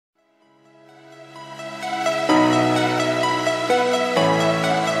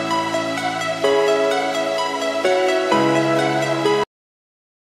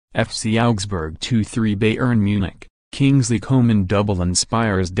FC Augsburg 2-3 Bayern Munich, Kingsley Coman double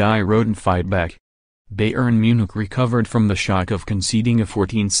inspires Die Roten fightback. Bayern Munich recovered from the shock of conceding a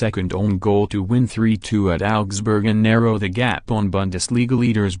 14-second own goal to win 3-2 at Augsburg and narrow the gap on Bundesliga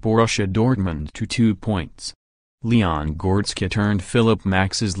leaders Borussia Dortmund to 2 points. Leon Goretzka turned Philipp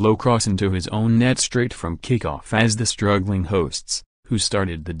Max's low cross into his own net straight from kickoff as the struggling hosts, who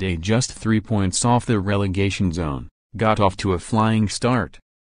started the day just 3 points off the relegation zone, got off to a flying start.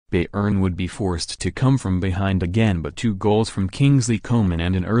 Bayern would be forced to come from behind again, but 2 goals from Kingsley Coman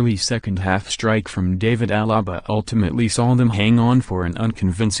and an early second-half strike from David Alaba ultimately saw them hang on for an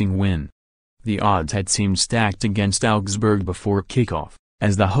unconvincing win. The odds had seemed stacked against Augsburg before kickoff,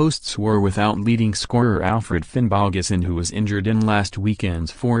 as the hosts were without leading scorer Alfred Finnbogason, who was injured in last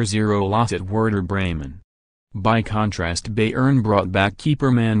weekend's 4-0 loss at Werder Bremen. By contrast, Bayern brought back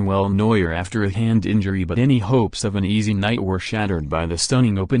keeper Manuel Neuer after a hand injury, but any hopes of an easy night were shattered by the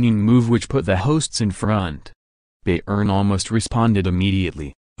stunning opening move which put the hosts in front. Bayern almost responded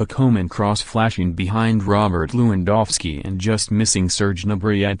immediately, a Coman cross flashing behind Robert Lewandowski and just missing Serge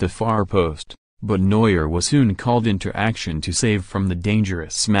Gnabry at the far post, but Neuer was soon called into action to save from the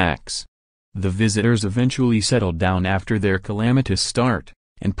dangerous Max. The visitors eventually settled down after their calamitous start,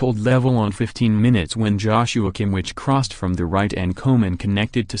 and pulled level on 15 minutes when Joshua Kimmich crossed from the right and Coman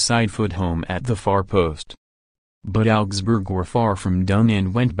connected to side foot home at the far post. But Augsburg were far from done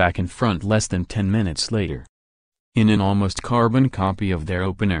and went back in front less than 10 minutes later. In an almost carbon copy of their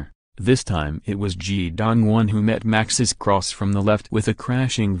opener, this time it was Ji Dong-won who met Max's cross from the left with a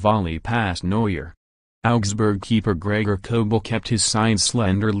crashing volley past Neuer. Augsburg keeper Gregor Kobel kept his side's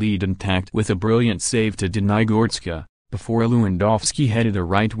slender lead intact with a brilliant save to deny Goretzka, before Lewandowski headed a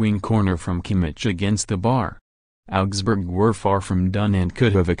right-wing corner from Kimmich against the bar. Augsburg were far from done and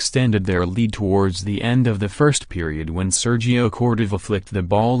could have extended their lead towards the end of the first period when Sergio Cordova flicked the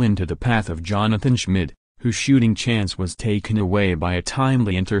ball into the path of Jonathan Schmid, whose shooting chance was taken away by a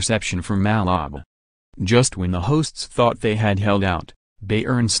timely interception from Alaba. Just when the hosts thought they had held out,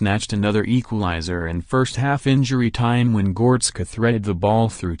 Bayern snatched another equalizer in first-half injury time when Goretzka threaded the ball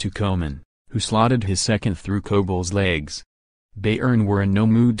through to Coman, who slotted his second through Kobel's legs. Bayern were in no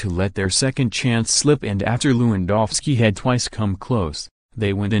mood to let their second chance slip, and after Lewandowski had twice come close,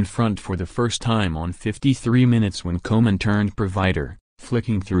 they went in front for the first time on 53 minutes when Coman turned provider,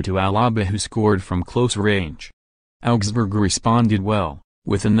 flicking through to Alaba, who scored from close range. Augsburg responded well,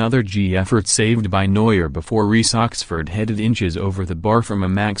 with another G effort saved by Neuer before Reece Oxford headed inches over the bar from a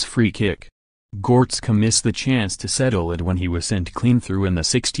Max free kick. Goretzka missed the chance to settle it when he was sent clean through in the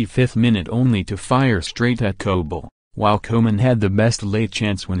 65th minute only to fire straight at Kobel, while Coman had the best late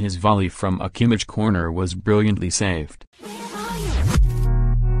chance when his volley from a Kimmich corner was brilliantly saved.